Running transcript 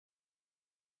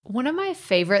One of my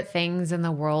favorite things in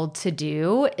the world to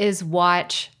do is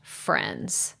watch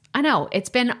Friends. I know it's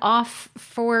been off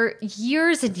for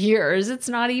years and years. It's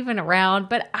not even around,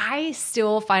 but I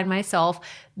still find myself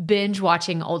binge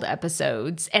watching old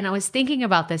episodes. And I was thinking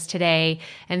about this today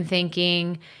and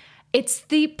thinking, it's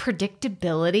the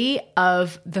predictability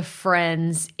of the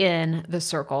friends in the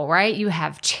circle, right? You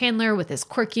have Chandler with his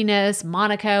quirkiness,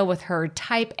 Monica with her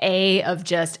type A of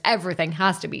just everything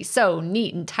has to be so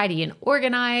neat and tidy and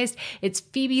organized. It's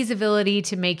Phoebe's ability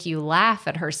to make you laugh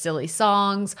at her silly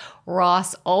songs.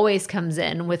 Ross always comes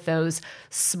in with those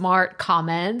smart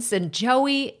comments, and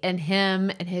Joey and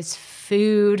him and his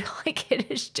food, like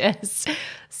it is just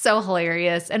so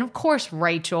hilarious. And of course,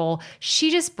 Rachel,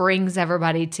 she just brings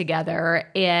everybody together,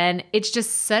 and it's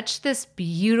just such this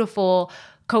beautiful,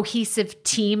 cohesive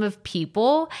team of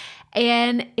people.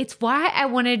 And it's why I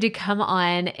wanted to come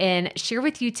on and share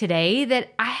with you today that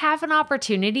I have an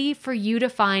opportunity for you to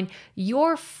find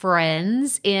your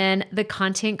friends in the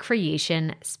content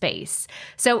creation space.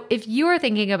 So if you are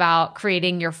thinking about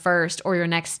creating your first or your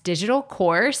next digital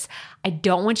course, I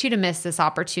don't want you to miss this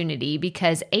opportunity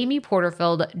because Amy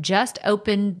Porterfield just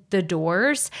opened the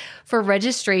doors for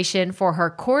registration for her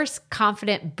Course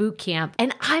Confident Bootcamp.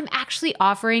 And I'm actually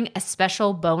offering a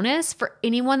special bonus for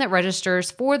anyone that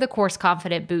registers for the Course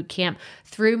Confident Bootcamp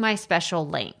through my special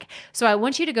link. So I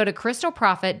want you to go to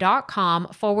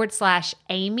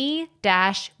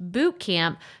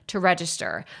crystalprofit.com/Amy-bootcamp to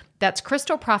register. That's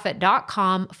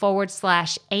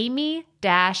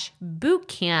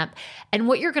crystalprofit.com/Amy-bootcamp. And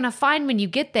what you're going to find when you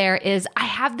get there is I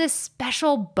have this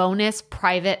special bonus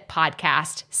private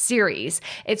podcast series.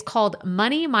 It's called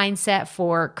Money Mindset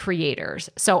for Creators.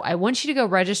 So I want you to go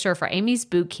register for Amy's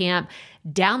bootcamp,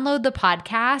 download the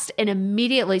podcast, and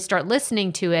immediately start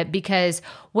listening to it, because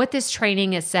what this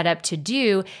training is set up to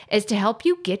do is to help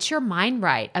you get your mind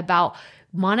right about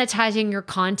monetizing your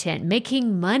content,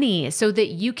 making money so that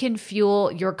you can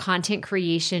fuel your content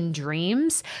creation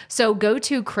dreams. So go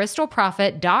to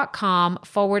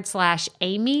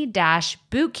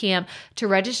crystalprofit.com/Amy-bootcamp to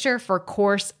register for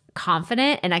Course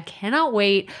Confident. And I cannot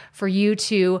wait for you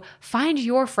to find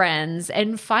your friends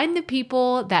and find the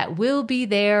people that will be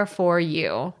there for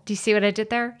you. Do you see what I did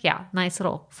there? Yeah, nice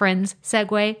little friends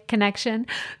segue connection.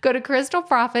 Go to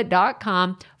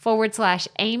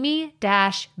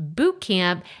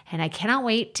crystalprofit.com/Amy-bootcamp. And I cannot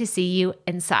wait to see you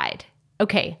inside.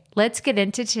 Okay, let's get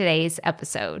into today's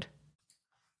episode.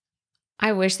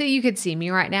 I wish that you could see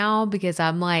me right now because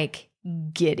I'm like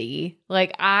giddy.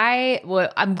 Like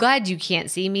I'm glad you can't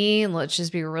see me. Let's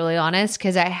just be really honest,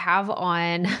 because I have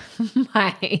on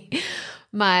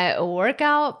my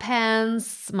workout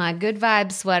pants, my good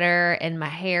vibe sweater, and my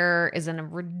hair is in a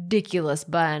ridiculous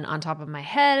bun on top of my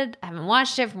head. I haven't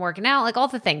washed it from working out, like all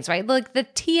the things, right? Like the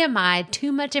TMI,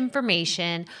 too much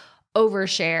information,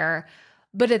 overshare.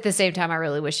 But at the same time, I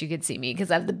really wish you could see me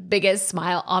because I have the biggest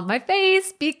smile on my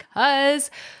face because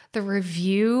the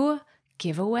review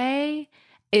giveaway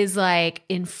is like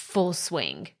in full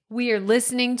swing. We are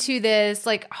listening to this.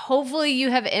 Like, hopefully you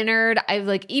have entered. I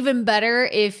like even better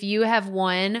if you have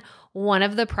won one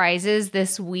of the prizes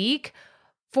this week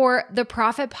for the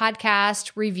Profit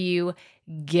Podcast Review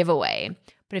giveaway.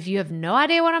 But if you have no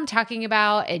idea what I'm talking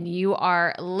about and you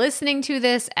are listening to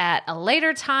this at a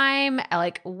later time,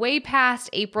 like way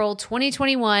past April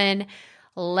 2021,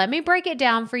 let me break it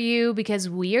down for you, because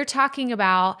we are talking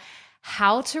about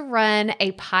how to run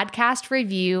a podcast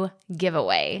review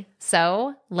giveaway.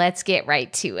 So let's get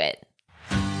right to it.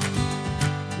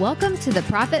 Welcome to the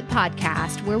Profit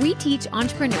Podcast, where we teach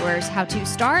entrepreneurs how to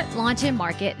start, launch, and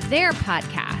market their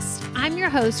podcast. I'm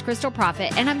your host, Crystal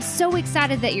Profit, and I'm so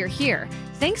excited that you're here.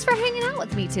 Thanks for hanging out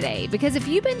with me today, because if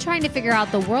you've been trying to figure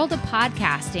out the world of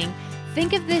podcasting,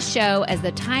 think of this show as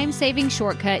the time-saving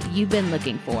shortcut you've been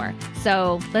looking for.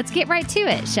 So let's get right to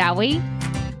it, shall we?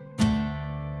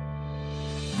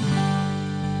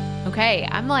 Okay,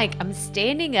 I'm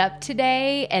standing up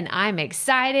today and I'm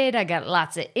excited. I got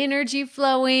lots of energy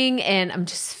flowing and I'm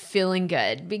just feeling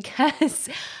good because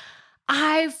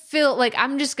I feel like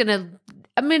I'm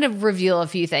going to reveal a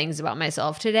few things about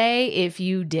myself today. If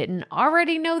you didn't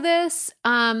already know this,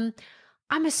 I'm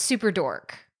a super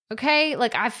dork. Okay?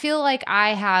 Like, I feel like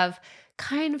I have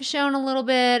kind of shown a little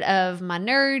bit of my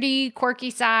nerdy, quirky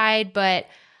side, but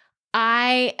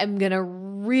I am going to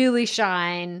really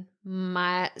shine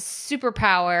my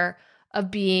superpower of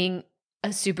being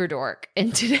a super dork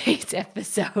in today's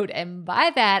episode. And by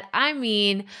that, I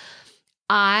mean,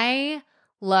 I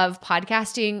love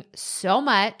podcasting so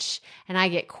much, and I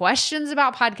get questions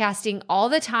about podcasting all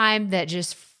the time that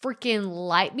just freaking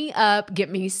light me up,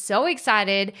 get me so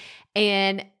excited.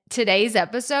 And today's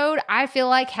episode, I feel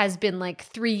like has been like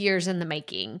 3 years in the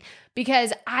making,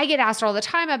 because I get asked all the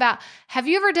time about, have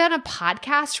you ever done a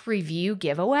podcast review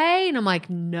giveaway? And I'm like,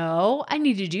 no, I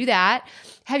need to do that.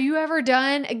 Have you ever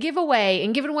done a giveaway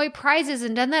and given away prizes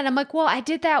and done that? And I'm like, well, I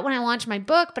did that when I launched my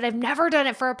book, but I've never done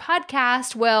it for a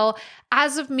podcast. Well,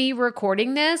 as of me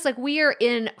recording this, like we are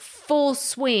in full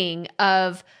swing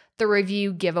of the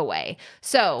review giveaway.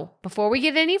 So before we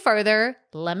get any further,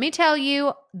 let me tell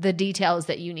you the details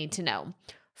that you need to know.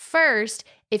 First,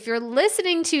 if you're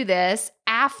listening to this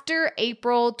after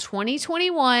April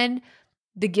 2021,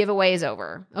 the giveaway is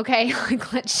over. Okay.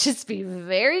 Like, let's just be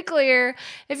very clear.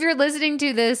 If you're listening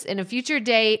to this in a future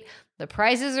date, the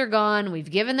prizes are gone. We've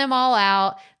given them all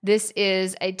out. This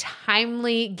is a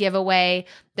timely giveaway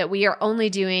that we are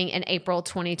only doing in April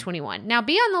 2021. Now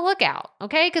be on the lookout,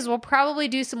 okay? Because we'll probably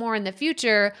do some more in the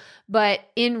future, but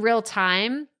in real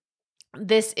time,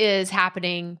 this is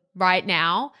happening right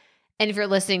now. And if you're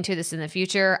listening to this in the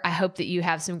future, I hope that you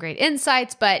have some great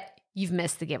insights, but you've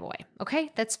missed the giveaway,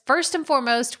 okay? That's first and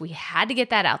foremost. We had to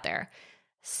get that out there.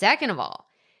 Second of all,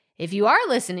 if you are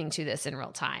listening to this in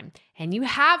real time and you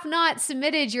have not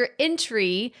submitted your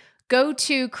entry, go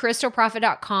to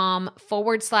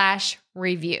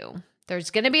crystalprofit.com/review.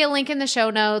 There's going to be a link in the show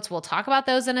notes. We'll talk about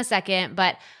those in a second,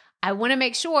 but I want to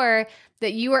make sure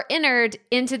that you are entered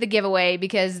into the giveaway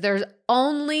because there's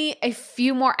only a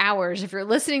few more hours. If you're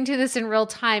listening to this in real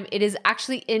time, it is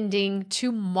actually ending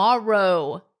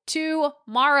tomorrow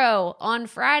on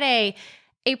Friday,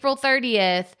 April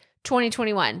 30th,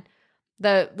 2021.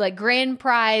 The grand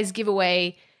prize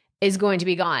giveaway is going to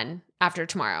be gone after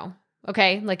tomorrow.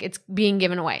 Okay. Like it's being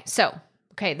given away. So,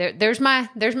 okay. There's my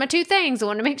two things. I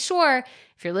want to make sure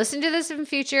if you're listening to this in the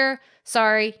future,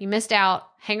 sorry, you missed out.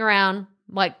 Hang around.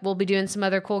 Like we'll be doing some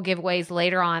other cool giveaways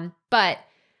later on, but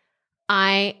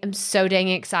I am so dang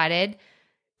excited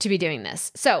to be doing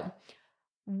this. So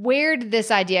where did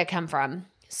this idea come from?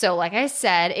 So like I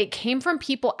said, it came from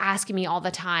people asking me all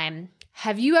the time,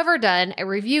 have you ever done a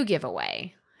review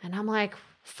giveaway? And I'm like,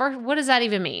 first, what does that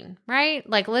even mean, right?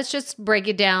 Like, let's just break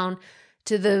it down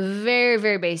to the very,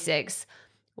 very basics.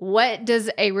 What does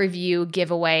a review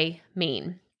giveaway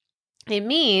mean? It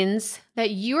means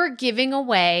that you are giving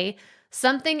away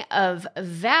something of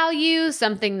value,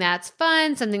 something that's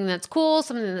fun, something that's cool,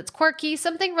 something that's quirky,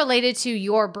 something related to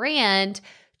your brand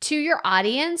to your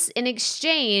audience in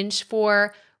exchange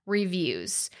for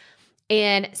reviews.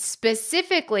 And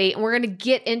specifically, and we're going to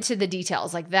get into the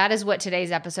details, like that is what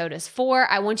today's episode is for.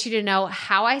 I want you to know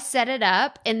how I set it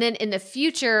up. And then in the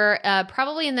future,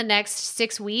 probably in the next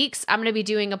 6 weeks, I'm going to be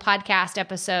doing a podcast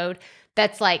episode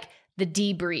that's like the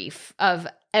debrief of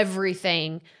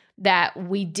everything that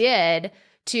we did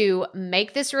to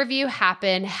make this review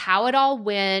happen, how it all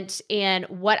went, and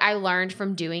what I learned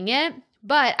from doing it.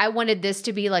 But I wanted this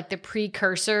to be like the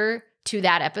precursor to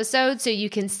that episode so you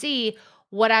can see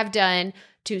what I've done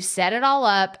to set it all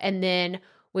up. And then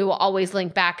we will always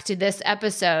link back to this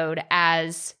episode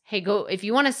as, hey, go, if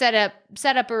you want to set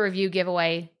up a review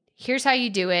giveaway, here's how you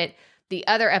do it. The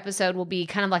other episode will be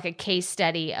kind of like a case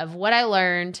study of what I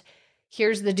learned.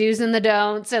 Here's the do's and the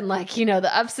don'ts and like,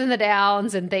 the ups and the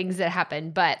downs and things that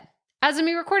happen. But as of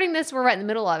me recording this, we're right in the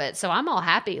middle of it. So I'm all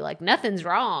happy. Like nothing's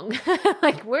wrong.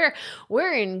 Like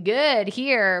we're in good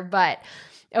here. But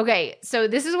okay, so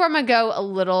this is where I'm going to go a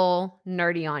little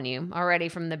nerdy on you already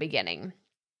from the beginning.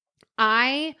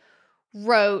 I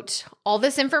wrote all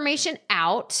this information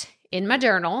out in my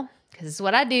journal because this is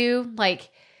what I do. Like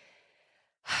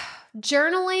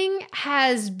journaling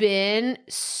has been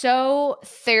so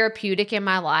therapeutic in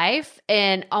my life.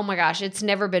 And oh my gosh, it's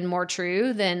never been more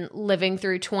true than living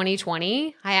through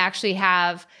 2020. I actually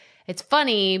have, it's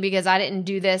funny because I didn't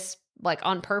do this like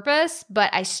on purpose,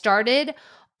 but I started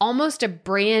almost a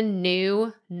brand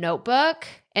new notebook.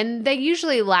 And they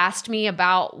usually last me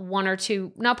about 1 or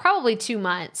 2, no, probably 2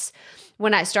 months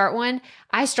when I start one.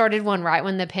 I started one right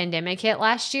when the pandemic hit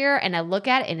last year and I look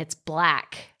at it and it's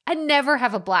black. I never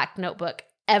have a black notebook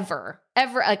ever.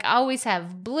 Like I always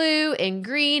have blue and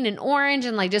green and orange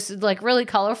and like just like really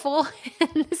colorful.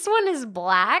 And this one is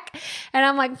black. And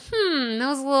I'm like, that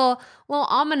was a little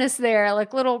ominous there,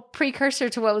 like little precursor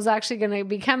to what was actually going to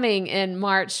be coming in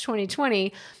March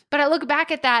 2020. But I look back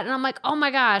at that and I'm like, oh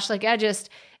my gosh, like it's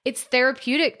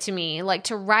therapeutic to me, like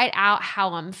to write out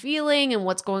how I'm feeling and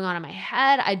what's going on in my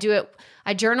head. I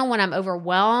journal when I'm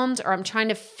overwhelmed or I'm trying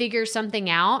to figure something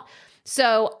out.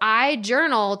 So I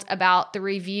journaled about the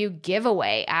review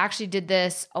giveaway. I actually did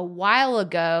this a while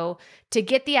ago to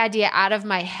get the idea out of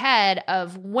my head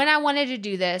of when I wanted to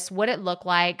do this, what it looked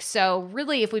like. So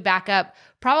really, if we back up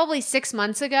probably 6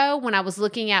 months ago when I was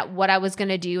looking at what I was going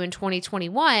to do in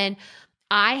 2021,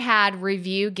 I had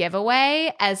review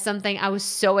giveaway as something I was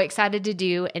so excited to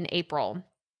do in April.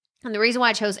 And the reason why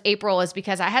I chose April is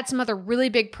because I had some other really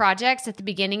big projects at the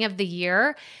beginning of the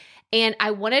year, and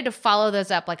I wanted to follow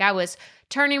those up. Like I was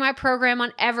turning my program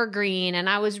on evergreen and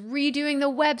I was redoing the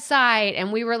website,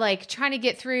 and we were like trying to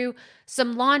get through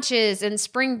some launches and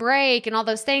spring break and all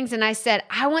those things. And I said,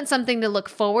 I want something to look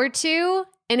forward to.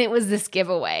 And it was this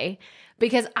giveaway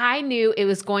because I knew it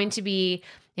was going to be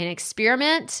an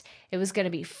experiment. It was going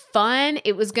to be fun.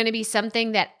 It was going to be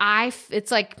something that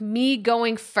it's like me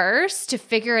going first to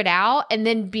figure it out and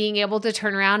then being able to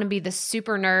turn around and be the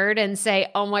super nerd and say,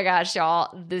 oh my gosh,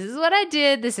 y'all, this is what I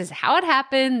did. This is how it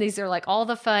happened. These are like all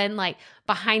the fun, like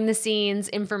behind the scenes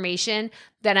information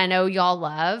that I know y'all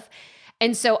love.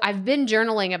 And so I've been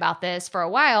journaling about this for a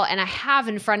while, and I have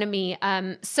in front of me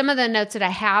some of the notes that I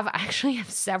have. I actually have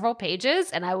several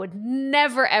pages, and I would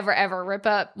never, ever, ever rip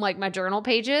up like my journal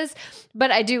pages.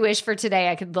 But I do wish for today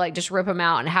I could like just rip them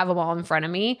out and have them all in front of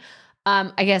me.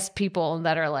 I guess people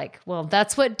that are like, well,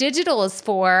 that's what digital is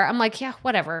for. I'm like, yeah,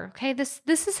 whatever. Okay, this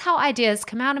is how ideas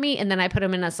come out of me, and then I put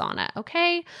them in Asana.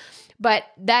 Okay, but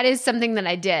that is something that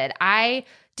I did. I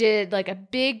did like a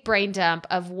big brain dump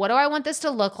of what do I want this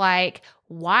to look like?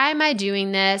 Why am I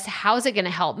doing this? How is it going to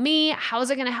help me? How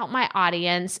is it going to help my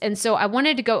audience? And so I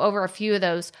wanted to go over a few of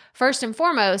those first and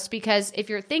foremost, because if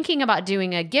you're thinking about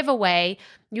doing a giveaway,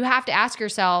 you have to ask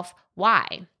yourself,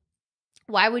 why?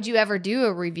 Why would you ever do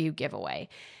a review giveaway?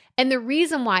 And the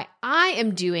reason why I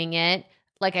am doing it,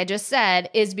 like I just said,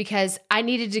 is because I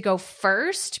needed to go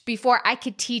first before I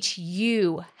could teach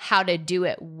you how to do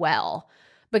it well.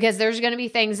 Because there's going to be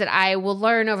things that I will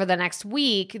learn over the next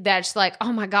week that's like,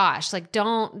 oh my gosh, like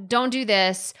don't do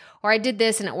this, or I did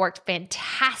this and it worked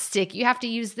fantastic. You have to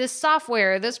use this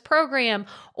software, this program,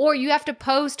 or you have to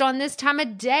post on this time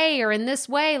of day or in this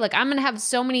way. Like I'm going to have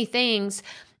so many things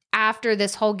after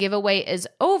this whole giveaway is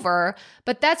over,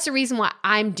 but that's the reason why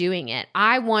I'm doing it.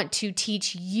 I want to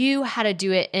teach you how to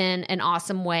do it in an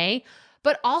awesome way,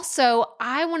 but also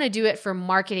I want to do it for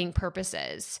marketing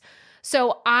purposes.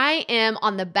 So I am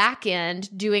on the back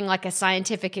end doing like a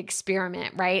scientific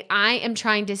experiment, right? I am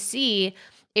trying to see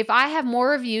if I have more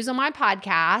reviews on my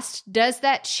podcast, does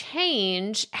that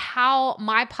change how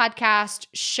my podcast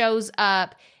shows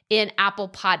up in Apple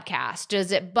Podcast?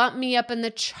 Does it bump me up in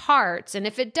the charts? And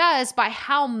if it does, by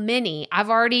how many?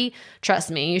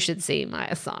 Trust me, you should see my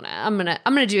Asana. I'm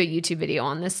gonna do a YouTube video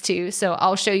on this too. So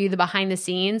I'll show you the behind the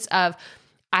scenes of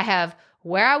I have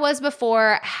where I was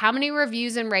before, how many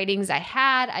reviews and ratings I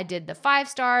had. I did the 5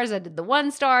 stars, I did the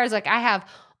 1 stars. Like I have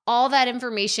all that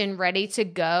information ready to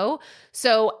go.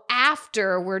 So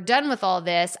after we're done with all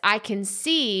this, I can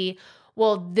see,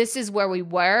 well, this is where we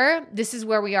were, this is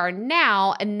where we are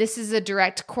now, and this is a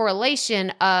direct correlation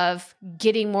of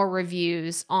getting more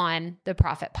reviews on the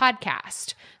Profit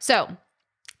Podcast. So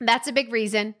that's a big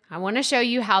reason. I want to show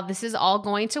you how this is all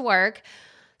going to work.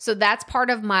 So that's part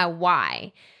of my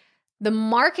why. The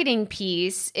marketing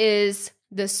piece is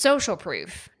the social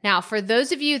proof. Now, for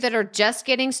those of you that are just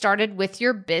getting started with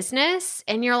your business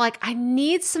and you're like, I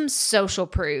need some social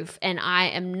proof and I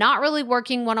am not really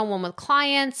working one-on-one with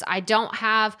clients. I don't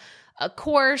have a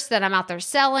course that I'm out there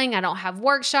selling. I don't have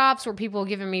workshops where people are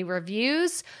giving me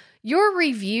reviews. Your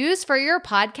reviews for your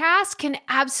podcast can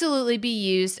absolutely be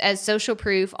used as social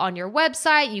proof on your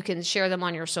website. You can share them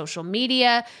on your social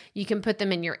media. You can put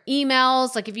them in your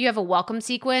emails. Like if you have a welcome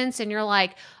sequence and you're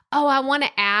like, oh, I want to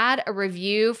add a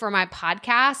review for my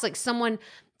podcast. Like someone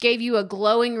gave you a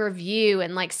glowing review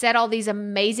and like said all these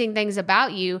amazing things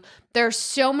about you. There are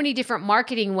so many different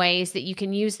marketing ways that you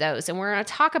can use those. And we're going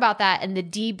to talk about that in the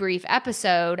debrief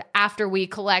episode after we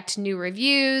collect new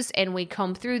reviews and we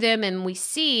comb through them and we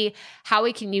see how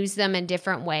we can use them in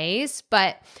different ways.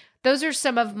 But those are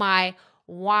some of my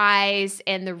whys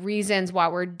and the reasons why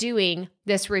we're doing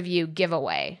this review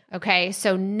giveaway. Okay,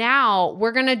 so now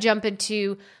we're going to jump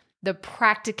into the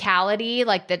practicality,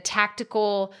 like the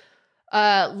tactical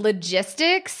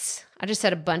logistics. I just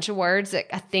said a bunch of words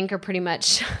that I think are pretty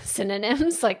much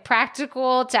synonyms, like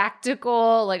practical,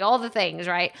 tactical, like all the things,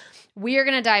 right? We are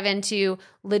going to dive into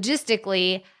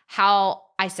logistically how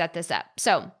I set this up.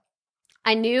 So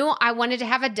I knew I wanted to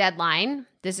have a deadline.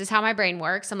 This is how my brain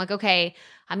works. I'm like, okay,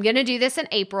 I'm going to do this in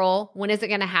April. When is it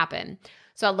going to happen?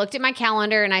 So I looked at my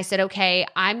calendar and I said, okay,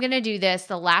 I'm going to do this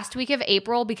the last week of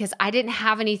April because I didn't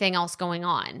have anything else going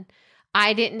on.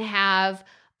 I didn't have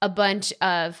a bunch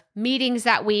of meetings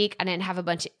that week. I didn't have a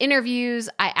bunch of interviews.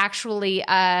 I actually,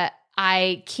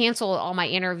 I canceled all my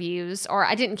interviews, or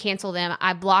I didn't cancel them.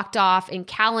 I blocked off in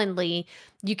Calendly.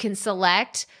 You can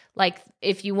select like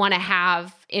if you want to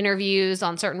have interviews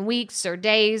on certain weeks or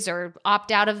days or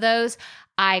opt out of those.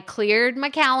 I cleared my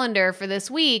calendar for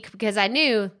this week because I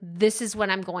knew this is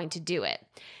when I'm going to do it.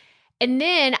 And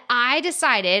then I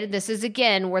decided, this is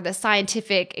again where the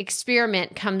scientific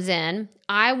experiment comes in.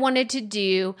 I wanted to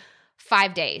do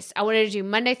 5 days. I wanted to do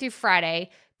Monday through Friday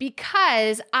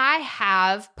because I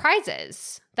have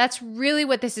prizes. That's really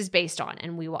what this is based on.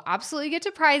 And we will absolutely get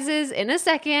to prizes in a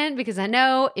second because I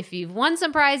know if you've won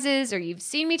some prizes or you've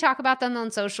seen me talk about them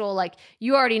on social, like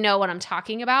you already know what I'm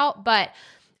talking about. But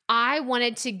I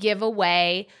wanted to give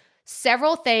away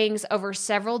several things over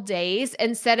several days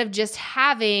instead of just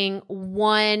having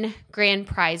one grand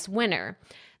prize winner.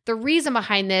 The reason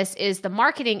behind this is the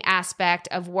marketing aspect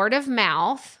of word of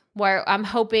mouth, where I'm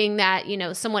hoping that,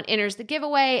 someone enters the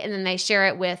giveaway and then they share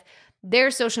it with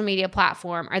their social media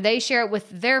platform, or they share it with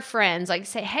their friends, like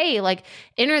say, hey, like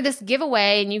enter this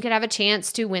giveaway and you could have a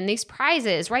chance to win these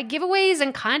prizes, right? Giveaways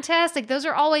and contests, like those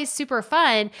are always super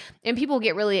fun and people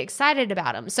get really excited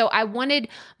about them. So I wanted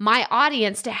my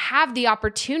audience to have the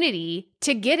opportunity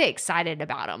to get excited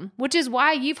about them, which is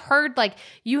why you've heard like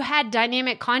you had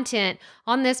dynamic content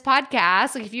on this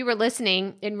podcast. Like if you were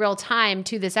listening in real time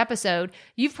to this episode,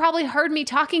 you've probably heard me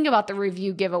talking about the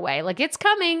review giveaway. Like it's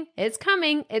coming, it's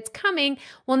coming, it's coming.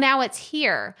 Well, now it's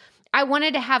here. I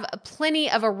wanted to have plenty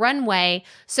of a runway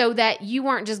so that you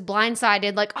weren't just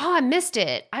blindsided like, oh, I missed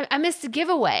it. I missed the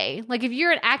giveaway. Like if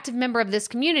you're an active member of this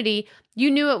community,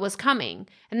 you knew it was coming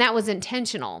and that was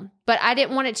intentional. But I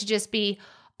didn't want it to just be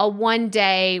a one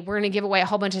day, we're going to give away a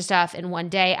whole bunch of stuff in one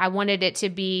day. I wanted it to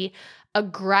be a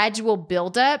gradual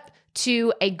buildup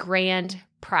to a grand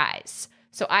prize.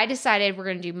 So I decided we're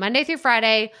going to do Monday through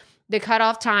Friday. The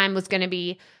cutoff time was going to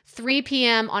be 3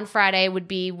 p.m. on Friday would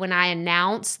be when I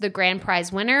announce the grand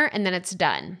prize winner, and then it's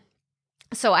done.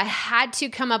 So I had to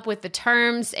come up with the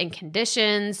terms and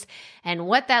conditions and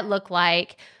what that looked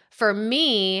like. For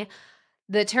me,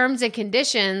 the terms and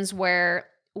conditions were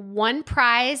one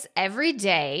prize every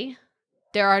day.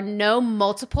 There are no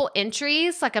multiple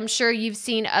entries. Like I'm sure you've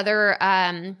seen other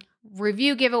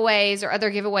review giveaways or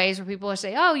other giveaways where people will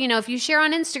say, oh, if you share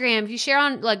on Instagram, if you share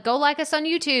on go like us on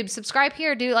YouTube, subscribe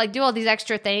here, do all these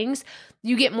extra things,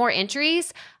 you get more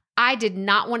entries. I did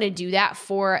not want to do that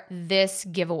for this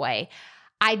giveaway.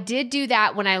 I did do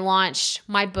that when I launched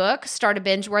my book, Start a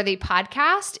Binge-Worthy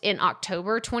Podcast in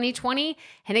October 2020,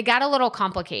 and it got a little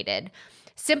complicated.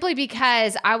 Simply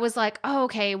because I was like, oh,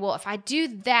 okay, well, if I do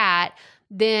that,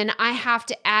 then I have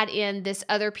to add in this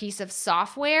other piece of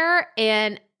software.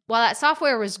 And while that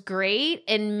software was great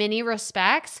in many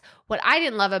respects, what I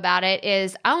didn't love about it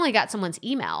is I only got someone's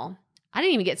email. I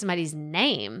didn't even get somebody's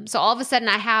name. So all of a sudden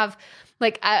I have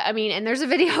and there's a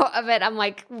video of it. I'm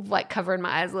like covering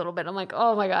my eyes a little bit. I'm like,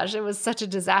 oh my gosh, it was such a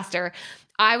disaster.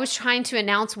 I was trying to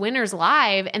announce winners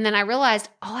live. And then I realized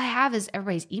all I have is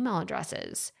everybody's email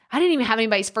addresses. I didn't even have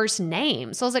anybody's first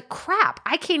name. So I was like, crap,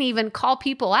 I can't even call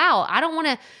people out. I don't want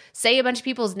to say a bunch of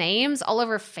people's names all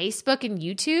over Facebook and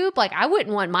YouTube. Like I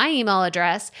wouldn't want my email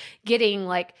address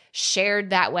getting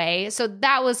shared that way. So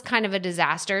that was kind of a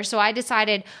disaster. So I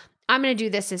decided I'm going to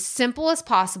do this as simple as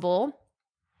possible.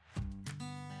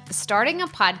 Starting a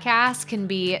podcast can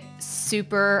be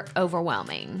super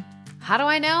overwhelming. How do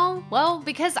I know? Well,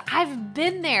 because I've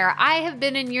been there. I have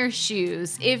been in your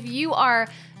shoes. If you are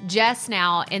just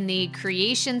now in the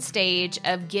creation stage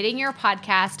of getting your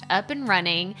podcast up and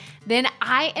running, then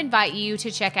I invite you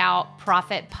to check out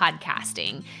Profit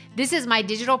Podcasting. This is my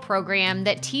digital program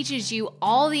that teaches you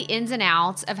all the ins and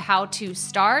outs of how to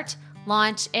start,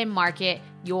 launch, and market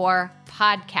your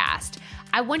podcast.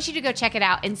 I want you to go check it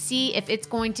out and see if it's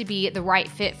going to be the right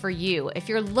fit for you. If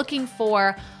you're looking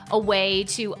for a way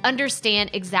to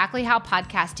understand exactly how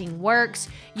podcasting works,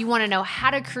 you want to know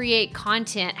how to create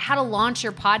content, how to launch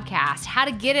your podcast, how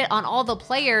to get it on all the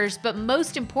players, but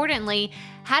most importantly,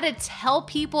 how to tell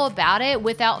people about it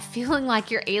without feeling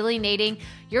like you're alienating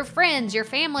your friends, your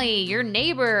family, your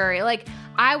neighbor.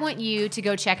 I want you to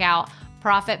go check out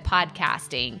Profit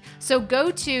Podcasting. So go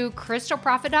to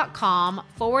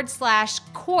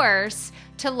crystalprofit.com/course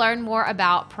to learn more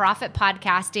about Profit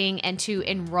Podcasting and to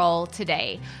enroll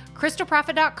today.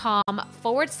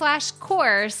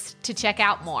 crystalprofit.com/course to check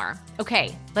out more.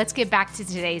 Okay, let's get back to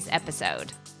today's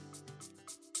episode.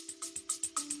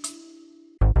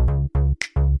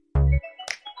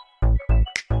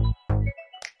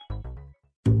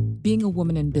 Being a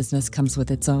woman in business comes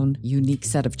with its own unique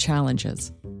set of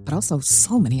challenges, but also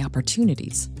so many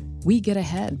opportunities. We get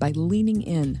ahead by leaning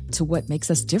in to what makes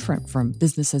us different from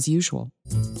business as usual.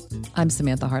 I'm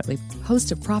Samantha Hartley,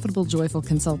 host of Profitable Joyful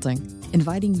Consulting,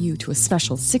 inviting you to a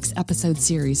special 6-episode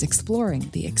series exploring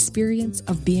the experience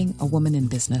of being a woman in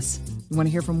business. You want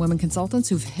to hear from women consultants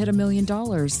who've hit $1 million,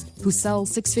 who sell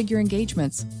 6-figure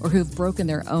engagements, or who've broken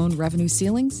their own revenue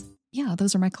ceilings? Yeah,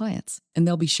 those are my clients, and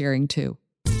they'll be sharing too.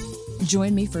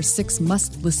 Join me for 6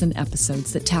 must-listen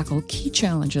episodes that tackle key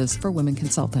challenges for women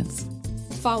consultants.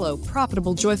 Follow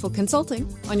Profitable Joyful Consulting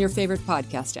on your favorite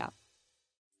podcast app.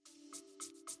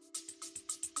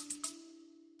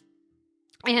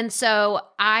 And so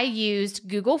I used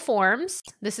Google Forms.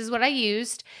 This is what I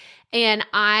used. And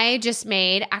I just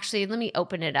made, actually, let me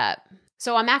open it up.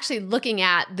 So I'm actually looking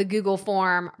at the Google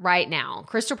form right now,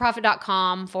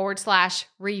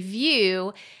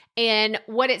 crystalprofit.com/review. And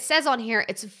what it says on here,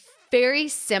 it's very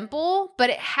simple,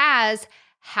 but it has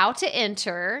how to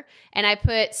enter. And I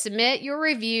put submit your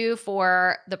review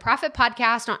for the Profit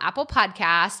Podcast on Apple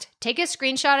Podcast. Take a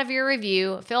screenshot of your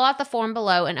review, fill out the form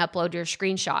below, and upload your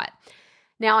screenshot.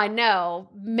 Now, I know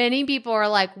many people are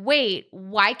like, wait,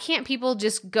 why can't people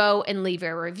just go and leave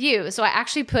a review? So I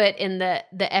actually put in the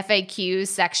FAQ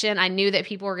section, I knew that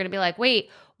people were going to be like, wait,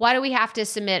 why do we have to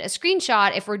submit a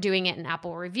screenshot if we're doing it in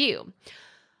Apple Review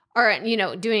or,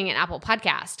 doing an Apple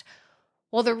Podcast?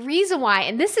 Well, the reason why,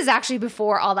 and this is actually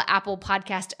before all the Apple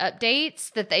Podcast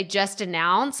updates that they just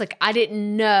announced, like I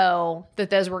didn't know that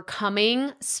those were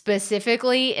coming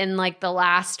specifically in like the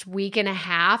last week and a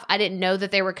half. I didn't know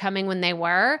that they were coming when they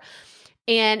were.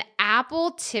 And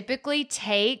Apple typically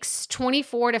takes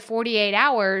 24 to 48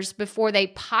 hours before they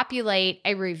populate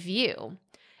a review.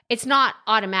 It's not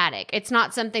automatic. It's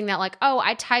not something that like, oh,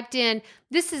 I typed in,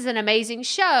 this is an amazing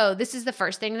show. This is the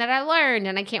first thing that I learned,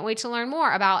 and I can't wait to learn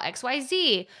more about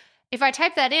XYZ. If I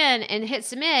type that in and hit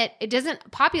submit, it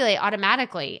doesn't populate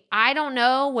automatically. I don't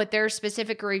know what their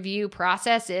specific review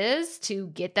process is to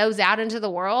get those out into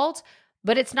the world,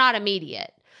 but it's not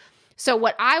immediate. So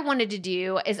what I wanted to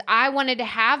do is I wanted to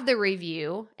have the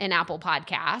review in Apple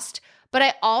Podcast, but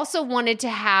I also wanted to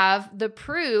have the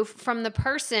proof from the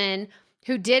person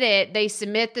who did it. They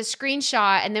submit the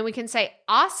screenshot, and then we can say,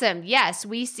 awesome, yes,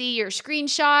 we see your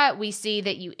screenshot. We see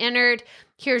that you entered.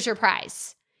 Here's your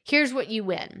prize. Here's what you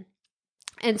win.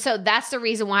 And so that's the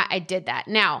reason why I did that.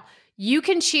 Now, you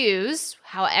can choose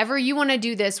however you want to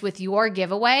do this with your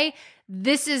giveaway.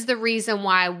 This is the reason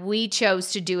why we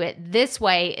chose to do it this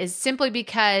way, is simply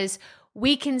because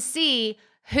we can see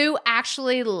who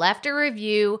actually left a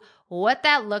review, what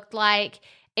that looked like,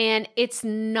 and it's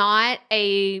not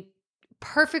a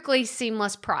perfectly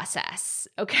seamless process.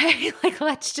 Okay. Like,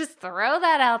 let's just throw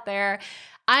that out there.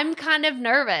 I'm kind of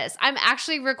nervous. I'm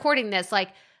actually recording this like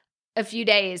a few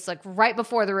days, like right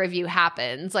before the review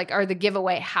happens, like, or the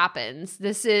giveaway happens.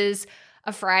 This is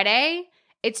a Friday.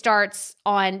 It starts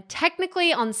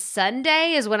technically on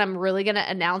Sunday is when I'm really going to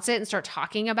announce it and start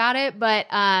talking about it. But,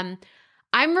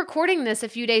 I'm recording this a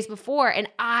few days before, and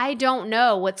I don't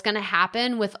know what's going to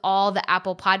happen with all the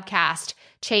Apple Podcast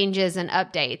changes and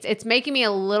updates. It's making me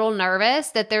a little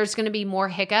nervous that there's going to be more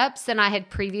hiccups than I had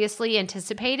previously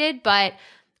anticipated, but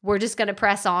we're just going to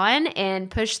press on and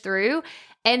push through,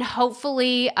 and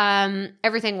hopefully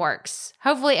everything works.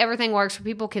 Hopefully everything works where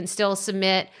people can still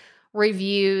submit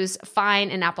reviews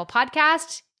fine in Apple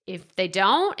Podcast. If they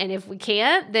don't, and if we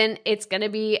can't, then it's going to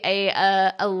be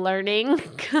a learning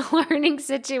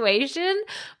situation,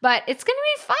 but it's going to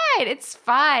be fine. It's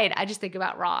fine. I just think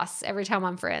about Ross every time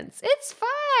I'm friends. It's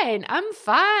fine. I'm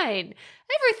fine.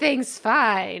 Everything's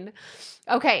fine.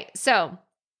 Okay. So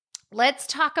we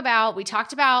talked about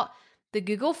the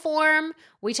Google form.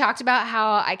 We talked about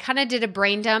how I kind of did a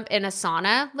brain dump in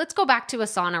Asana. Let's go back to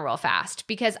Asana real fast,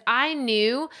 because I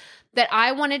knew that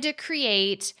I wanted to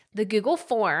create the Google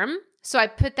form. So I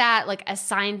put that, like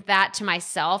assigned that to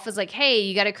myself as like, hey,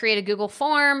 you got to create a Google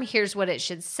form. Here's what it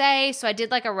should say. So I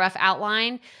did like a rough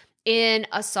outline in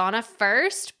Asana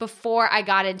first before I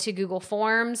got into Google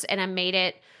Forms, and I made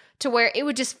it to where it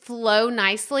would just flow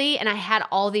nicely, and I had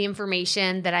all the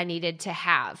information that I needed to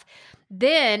have.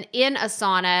 Then in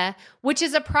Asana, which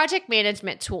is a project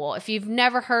management tool, if you've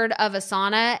never heard of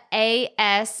Asana,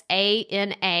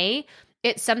 Asana,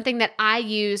 it's something that I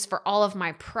use for all of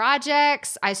my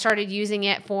projects. I started using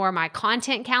it for my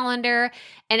content calendar,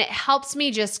 and it helps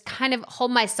me just kind of hold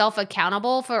myself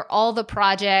accountable for all the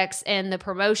projects and the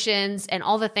promotions and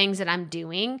all the things that I'm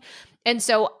doing. And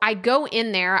so I go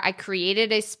in there, I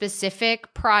created a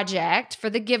specific project for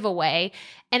the giveaway,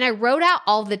 and I wrote out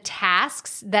all the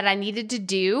tasks that I needed to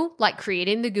do, like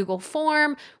creating the Google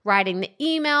form, writing the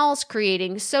emails,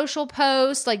 creating social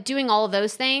posts, like doing all of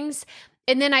those things.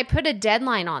 And then I put a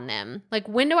deadline on them. Like,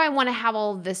 when do I want to have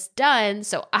all of this done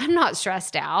so I'm not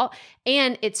stressed out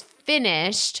and it's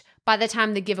finished by the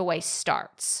time the giveaway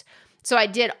starts? So I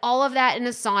did all of that in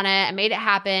Asana. I made it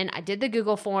happen. I did the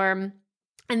Google form.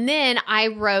 And then I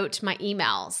wrote my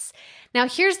emails. Now,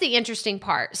 here's the interesting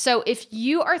part. So if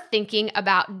you are thinking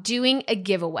about doing a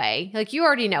giveaway, like you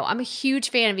already know, I'm a huge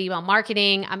fan of email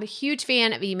marketing. I'm a huge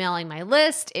fan of emailing my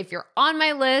list. If you're on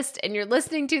my list and you're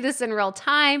listening to this in real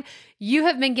time, you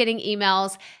have been getting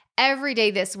emails every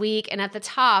day this week. And at the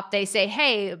top, they say,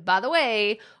 hey, by the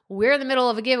way, we're in the middle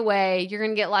of a giveaway. You're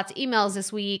going to get lots of emails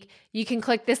this week. You can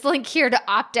click this link here to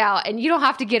opt out, and you don't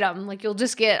have to get them. Like, you'll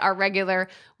just get our regular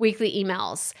weekly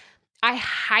emails. I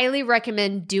highly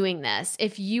recommend doing this.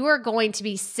 If you are going to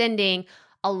be sending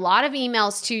a lot of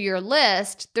emails to your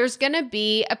list, there's going to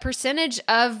be a percentage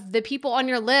of the people on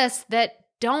your list that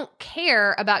don't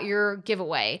care about your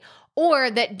giveaway or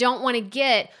that don't want to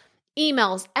get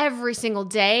emails every single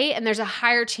day, and there's a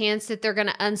higher chance that they're going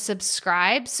to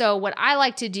unsubscribe. So what I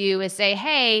like to do is say,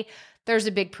 hey, there's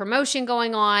a big promotion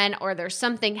going on or there's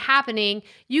something happening.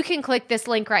 You can click this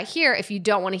link right here if you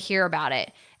don't want to hear about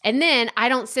it. And then I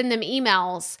don't send them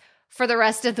emails for the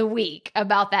rest of the week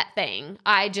about that thing.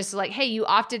 I just like, hey, you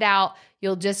opted out.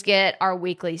 You'll just get our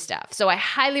weekly stuff. So I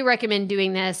highly recommend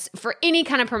doing this for any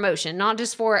kind of promotion, not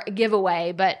just for a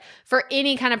giveaway, but for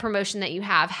any kind of promotion that you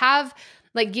have.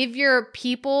 Give your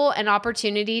people an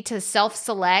opportunity to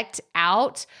self-select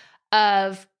out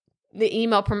of the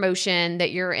email promotion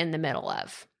that you're in the middle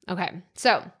of. Okay,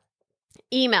 so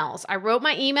emails. I wrote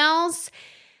my emails,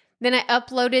 then I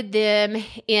uploaded them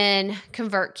in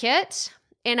ConvertKit,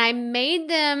 and I made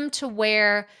them to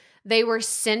where they were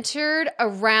centered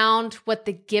around what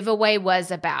the giveaway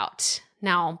was about.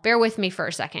 Now, bear with me for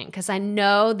a second, because I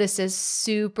know this is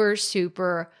super,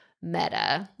 super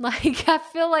meta. Like, I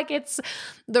feel like it's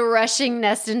the Rushing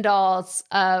Neston Dolls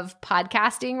of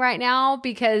podcasting right now,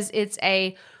 because it's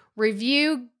a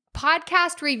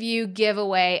podcast review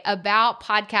giveaway about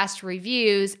podcast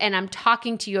reviews, and I'm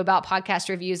talking to you about podcast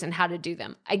reviews and how to do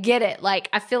them. I get it. Like,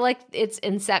 I feel like it's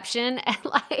Inception and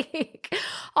like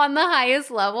on the highest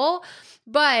level,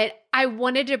 but I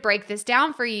wanted to break this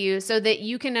down for you so that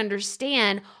you can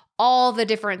understand all the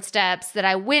different steps that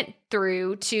I went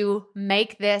through to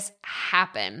make this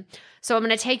happen. So I'm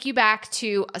going to take you back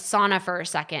to Asana for a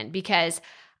second, because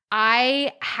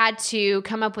I had to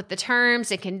come up with the terms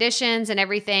and conditions and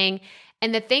everything.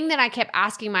 And the thing that I kept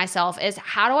asking myself is,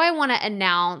 how do I want to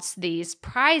announce these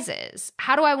prizes?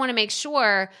 How do I want to make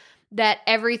sure that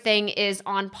everything is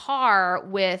on par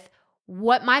with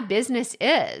what my business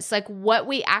is, like what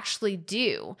we actually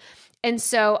do? And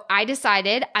so I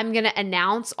decided I'm going to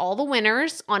announce all the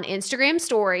winners on Instagram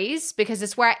stories, because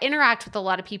it's where I interact with a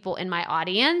lot of people in my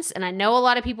audience. And I know a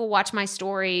lot of people watch my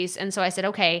stories. And so I said,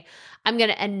 okay, I'm going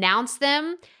to announce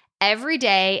them every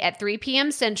day at 3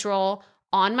 p.m. Central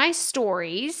on my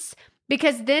stories,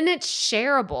 because then it's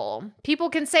shareable. People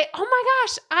can say, oh my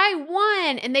gosh, I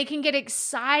won, and they can get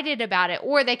excited about it.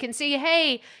 Or they can see,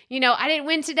 hey, I didn't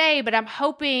win today, but I'm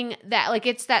hoping that, like,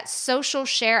 it's that social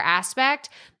share aspect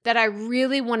that I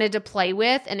really wanted to play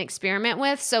with and experiment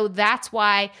with. So that's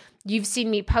why you've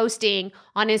seen me posting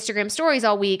on Instagram stories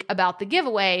all week about the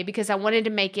giveaway, because I wanted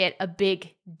to make it a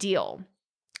big deal.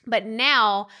 But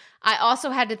now I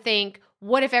also had to think,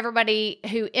 what if everybody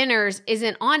who enters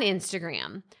isn't on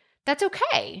Instagram? That's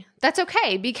okay. That's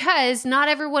okay, because not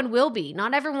everyone will be.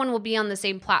 Not everyone will be on the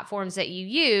same platforms that you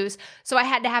use. So I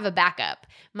had to have a backup.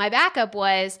 My backup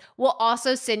was, we'll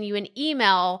also send you an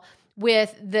email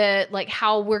with the, like,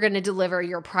 how we're going to deliver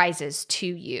your prizes to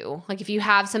you. Like, if you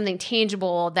have something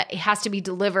tangible that has to be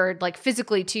delivered, like,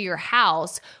 physically to your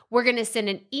house, we're going to send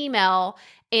an email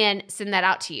and send that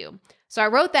out to you. So I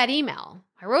wrote that email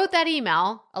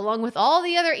along with all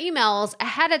the other emails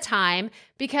ahead of time,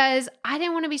 because I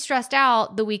didn't want to be stressed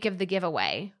out the week of the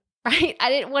giveaway, right? I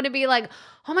didn't want to be like,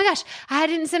 oh my gosh, I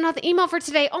didn't send out the email for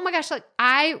today. Oh my gosh. Like,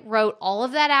 I wrote all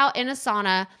of that out in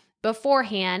Asana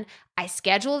beforehand. I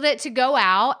scheduled it to go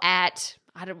out at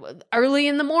early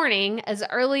in the morning as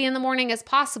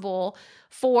possible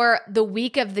for the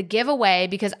week of the giveaway,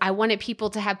 because I wanted people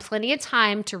to have plenty of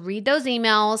time to read those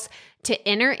emails, to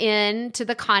enter into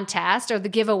the contest or the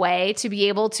giveaway, to be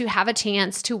able to have a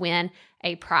chance to win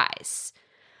a prize.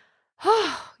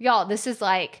 Y'all, this is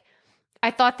like,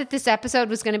 I thought that this episode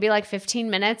was going to be like 15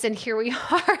 minutes, and here we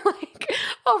are like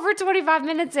over 25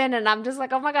 minutes in, and I'm just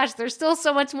like, oh my gosh, there's still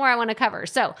so much more I want to cover.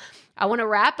 So I want to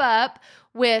wrap up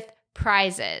with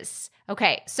prizes.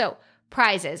 Okay, so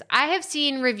prizes. I have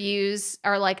seen reviews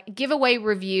or like giveaway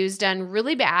reviews done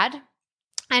really bad,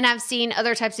 and I've seen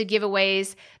other types of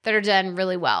giveaways that are done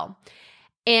really well.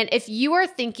 And if you are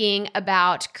thinking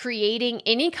about creating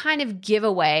any kind of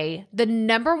giveaway, the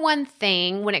number one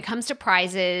thing when it comes to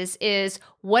prizes is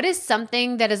what is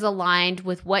something that is aligned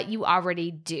with what you already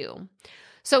do.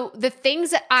 So the things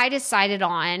that I decided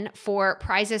on for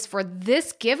prizes for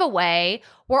this giveaway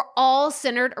were all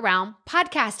centered around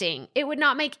podcasting. It would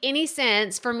not make any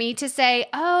sense for me to say,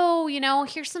 oh,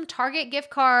 here's some Target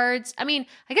gift cards. I mean,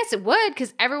 I guess it would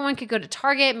because everyone could go to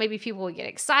Target. Maybe people would get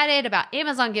excited about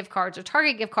Amazon gift cards or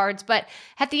Target gift cards. But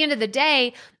at the end of the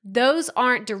day, those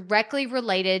aren't directly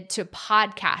related to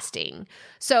podcasting.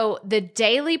 So the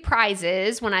daily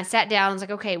prizes, when I sat down, I was like,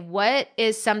 okay, what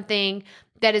is something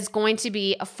that is going to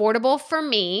be affordable for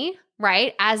me,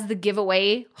 right? As the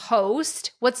giveaway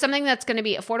host, what's something that's going to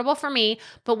be affordable for me,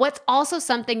 but what's also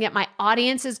something that my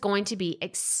audience is going to be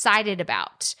excited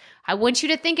about? I want you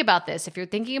to think about this. If you're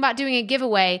thinking about doing a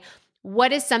giveaway,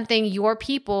 what is something your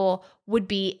people would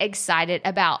be excited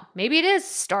about? Maybe it is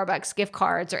Starbucks gift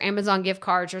cards or Amazon gift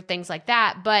cards or things like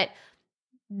that, but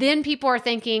then people are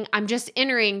thinking, I'm just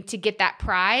entering to get that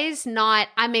prize, not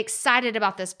I'm excited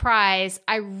about this prize.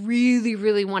 I really,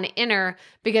 really want to enter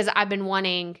because I've been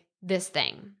wanting this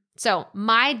thing. So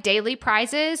my daily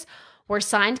prizes were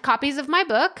signed copies of my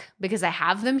book because I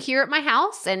have them here at my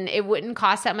house and it wouldn't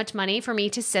cost that much money for me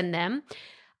to send them.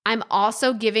 I'm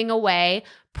also giving away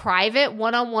private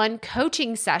one-on-one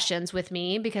coaching sessions with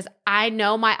me because I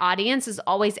know my audience is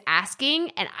always asking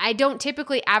and I don't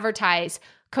typically advertise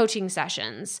coaching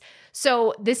sessions.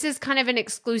 So this is kind of an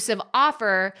exclusive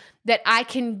offer that I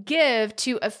can give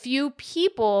to a few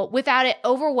people without it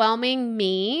overwhelming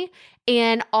me.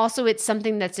 And also it's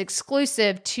something that's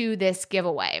exclusive to this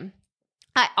giveaway.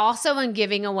 I also am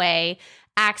giving away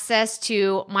access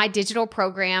to my digital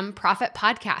program, Profit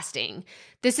Podcasting.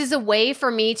 This is a way for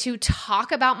me to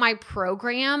talk about my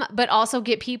program, but also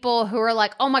get people who are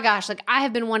like, oh my gosh, like I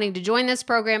have been wanting to join this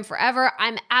program forever.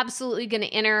 I'm absolutely going to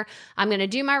enter. I'm going to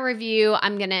do my review.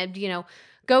 I'm going to,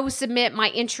 go submit my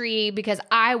entry because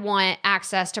I want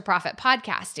access to Profit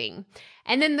Podcasting.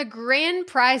 And then the grand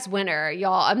prize winner,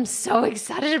 y'all, I'm so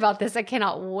excited about this. I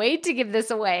cannot wait to give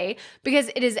this away because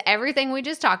it is everything we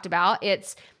just talked about.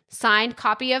 It's signed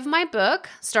copy of my book,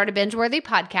 Start a Binge-Worthy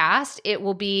Podcast. It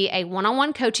will be a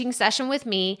one-on-one coaching session with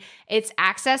me. It's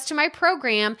access to my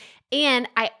program. And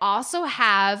I also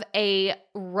have a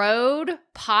Rode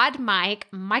Pod mic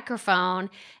microphone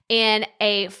and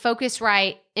a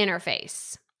Focusrite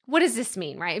interface. What does this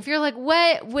mean, right? If you're like,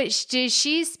 is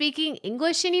she speaking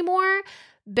English anymore?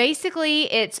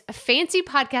 Basically, it's fancy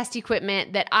podcast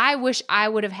equipment that I wish I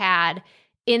would have had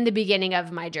in the beginning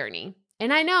of my journey.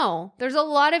 And I know there's a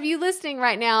lot of you listening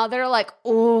right now that are like,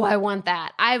 oh, I want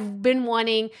that. I've been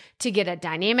wanting to get a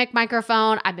dynamic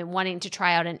microphone. I've been wanting to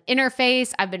try out an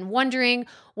interface. I've been wondering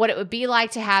what it would be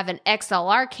like to have an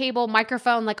XLR cable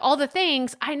microphone, like all the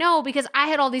things. I know because I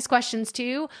had all these questions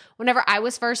too whenever I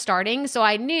was first starting. So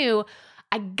I knew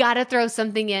I got to throw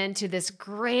something into this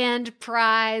grand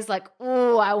prize. Like,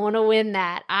 oh, I want to win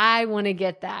that. I want to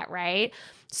get that, right?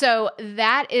 So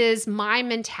that is my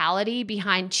mentality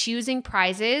behind choosing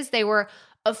prizes. They were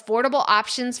affordable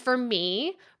options for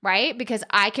me, right? Because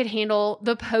I could handle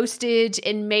the postage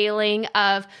and mailing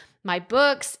of my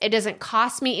books. It doesn't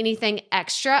cost me anything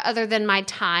extra other than my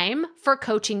time for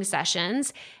coaching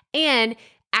sessions. And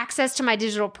access to my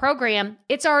digital program,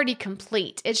 it's already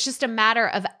complete. It's just a matter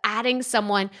of adding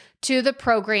someone to the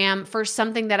program for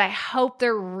something that I hope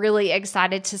they're really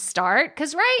excited to start.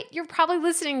 Because, right, you're probably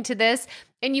listening to this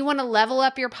and you want to level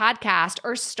up your podcast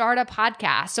or start a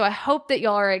podcast. So I hope that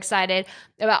y'all are excited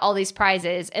about all these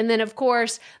prizes. And then, of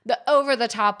course, the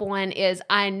over-the-top one is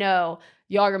I know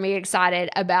y'all are going to be excited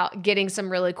about getting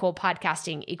some really cool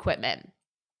podcasting equipment.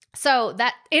 So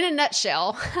that, in a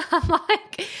nutshell,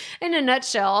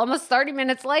 almost 30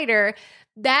 minutes later,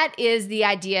 that is the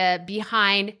idea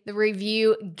behind the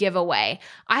review giveaway.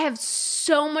 I have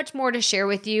so much more to share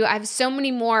with you. I have so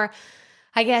many more,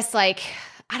 I guess, I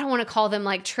don't want to call them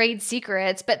like trade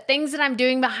secrets, but things that I'm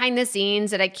doing behind the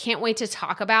scenes that I can't wait to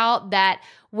talk about that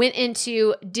went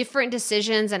into different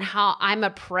decisions and how I'm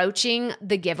approaching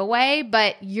the giveaway.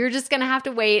 But you're just going to have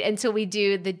to wait until we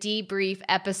do the debrief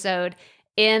episode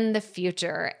in the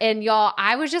future. And y'all,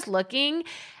 I was just looking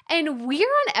and we're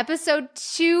on episode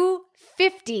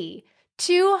 250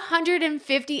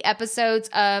 episodes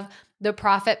of the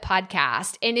Profit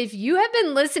Podcast. And if you have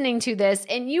been listening to this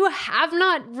and you have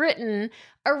not written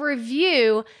a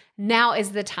review, now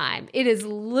is the time. It is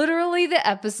literally the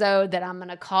episode that I'm going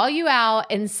to call you out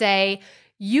and say,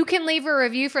 you can leave a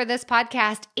review for this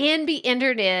podcast and be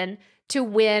entered in to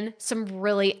win some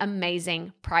really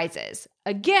amazing prizes.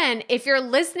 Again, if you're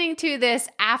listening to this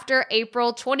after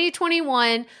April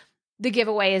 2021, the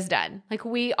giveaway is done. Like,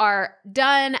 we are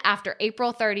done after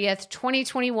April 30th,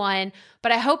 2021.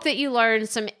 But I hope that you learned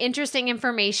some interesting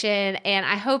information, and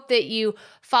I hope that you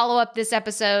follow up this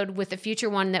episode with a future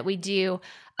one that we do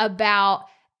about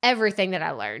everything that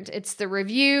I learned. It's the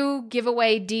review,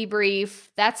 giveaway, debrief.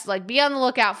 That's like, be on the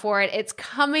lookout for it. It's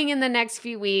coming in the next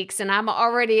few weeks, and I'm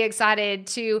already excited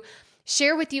to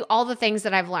share with you all the things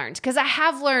that I've learned, because I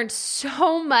have learned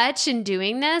so much in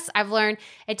doing this. I've learned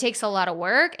it takes a lot of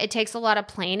work, it takes a lot of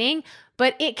planning,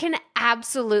 but it can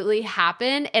absolutely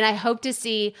happen. And I hope to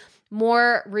see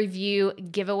more review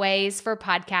giveaways for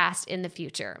podcasts in the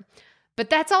future. But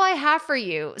that's all I have for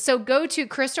you. So go to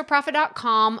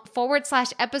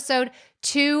crystalprofit.com/episode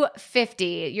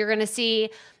 250. You're going to see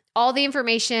all the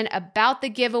information about the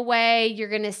giveaway. You're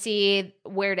going to see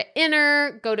where to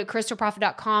enter. Go to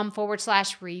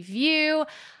crystalprofit.com/review.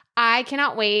 I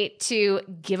cannot wait to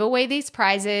give away these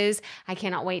prizes. I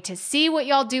cannot wait to see what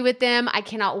y'all do with them. I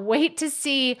cannot wait to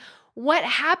see what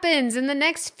happens in the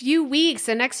next few weeks,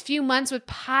 the next few months with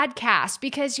podcasts,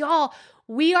 because y'all,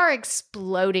 we are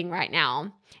exploding right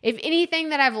now. If anything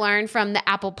that I've learned from the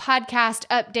Apple Podcast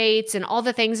updates and all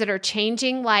the things that are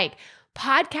changing, like,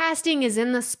 podcasting is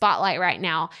in the spotlight right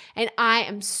now, and I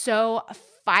am so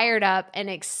fired up and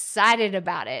excited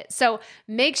about it. So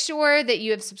make sure that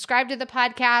you have subscribed to the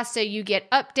podcast so you get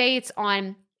updates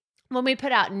on when we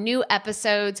put out new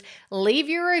episodes. Leave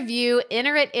your review,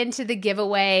 enter it into the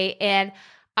giveaway, and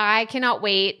I cannot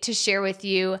wait to share with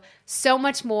you so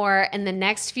much more in the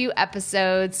next few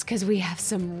episodes, because we have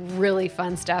some really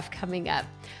fun stuff coming up.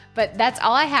 But that's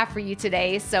all I have for you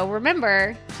today. So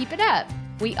remember, keep it up.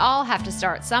 We all have to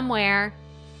start somewhere.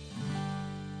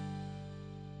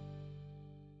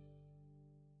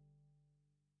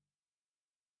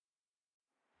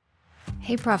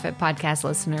 Hey, Profit Podcast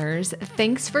listeners.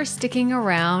 Thanks for sticking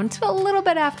around to a little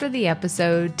bit after the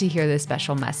episode to hear this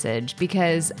special message,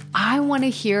 because I want to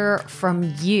hear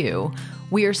from you.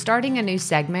 We are starting a new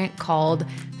segment called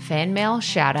Fan Mail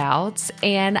Shoutouts,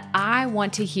 and I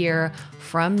want to hear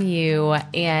from you,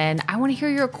 and I want to hear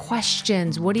your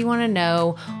questions. What do you want to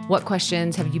know? What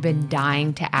questions have you been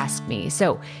dying to ask me?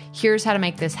 So here's how to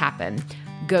make this happen.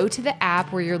 Go to the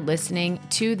app where you're listening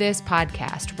to this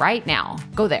podcast right now.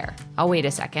 Go there. I'll wait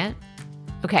a second.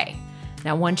 Okay.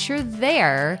 Now, once you're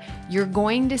there, you're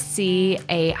going to see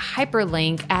a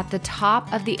hyperlink at the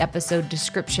top of the episode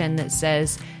description that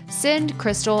says, "Send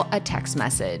Crystal a text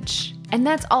message." And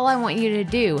that's all I want you to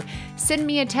do. Send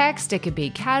me a text. It could be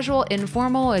casual,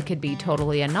 informal. It could be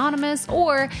totally anonymous.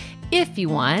 Or if you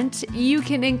want, you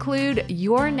can include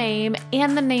your name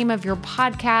and the name of your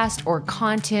podcast or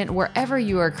content wherever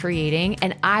you are creating,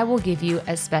 and I will give you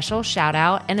a special shout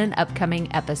out in an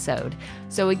upcoming episode.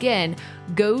 So again,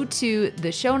 go to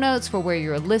the show notes for where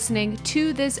you're listening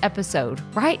to this episode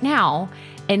right now,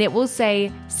 and it will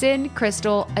say, "Send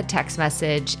Crystal a text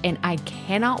message." And I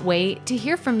cannot wait to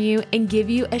hear from you and give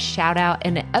you a shout out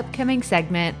in an upcoming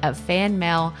segment of Fan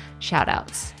Mail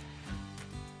Shoutouts.